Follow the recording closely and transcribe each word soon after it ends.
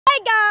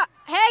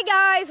Hey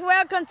guys,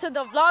 welcome to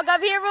the vlog.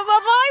 I'm here with my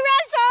boy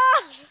Russell.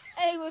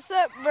 Hey, what's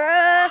up,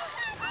 bruh?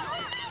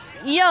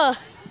 Yeah,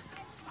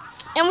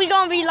 and we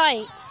gonna be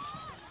live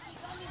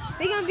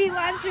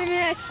streaming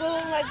at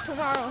school like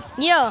tomorrow.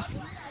 Yeah,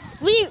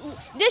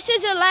 this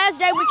is the last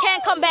day. We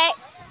can't come back.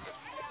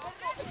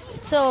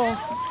 So,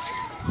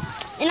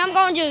 and I'm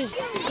gonna just.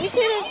 We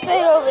should have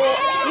stayed over there.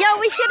 Yo,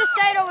 we should have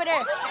stayed over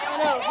there. I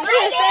know. We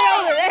should have stayed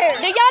over there.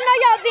 Do y'all know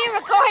y'all being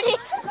recorded?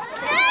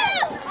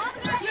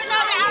 You know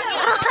that.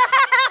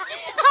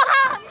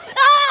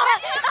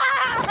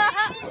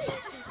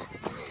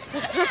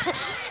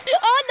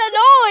 On the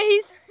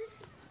noise.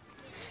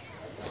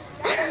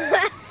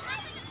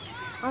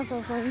 I'm so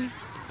funny.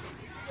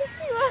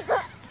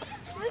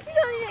 She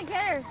don't even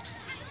care.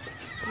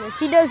 Yeah,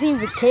 she doesn't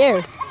even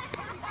care.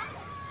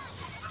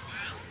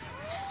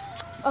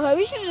 Okay,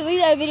 we should just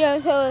leave that video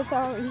and tell us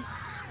sorry.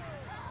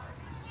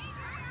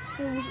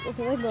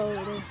 Okay, let's go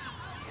over there.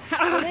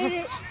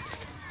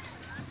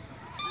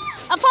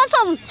 I found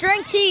some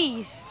string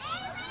cheese.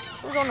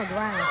 It was on the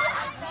ground.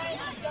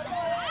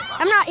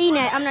 I'm not eating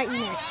it.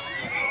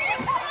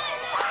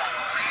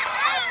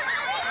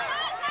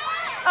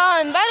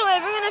 By the way,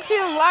 we're gonna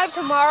film live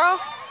tomorrow,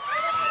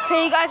 so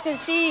you guys can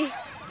see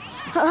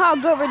how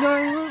good we're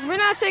doing. We're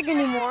not sick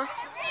anymore.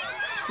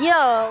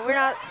 Yo, we're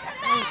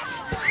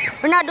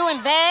not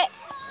doing bad.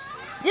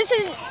 This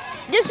is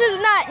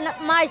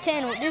not my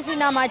channel. This is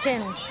not my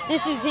channel.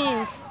 This is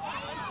his.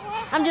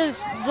 I'm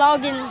just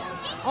vlogging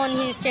on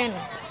his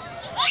channel.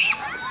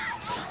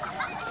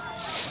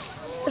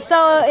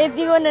 So if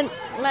you wanna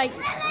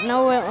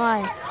know what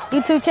my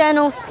YouTube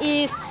channel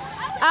is,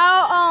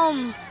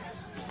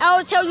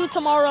 I'll tell you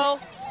tomorrow.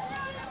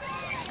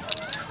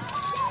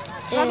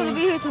 We're not gonna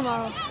be here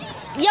tomorrow.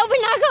 Yo,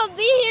 we're not gonna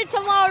be here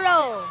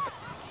tomorrow.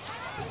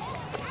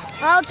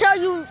 I'll tell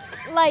you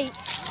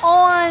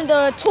on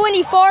the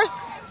 24th,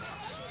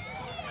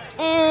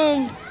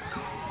 and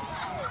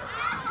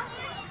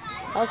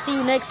I'll see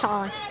you next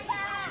time.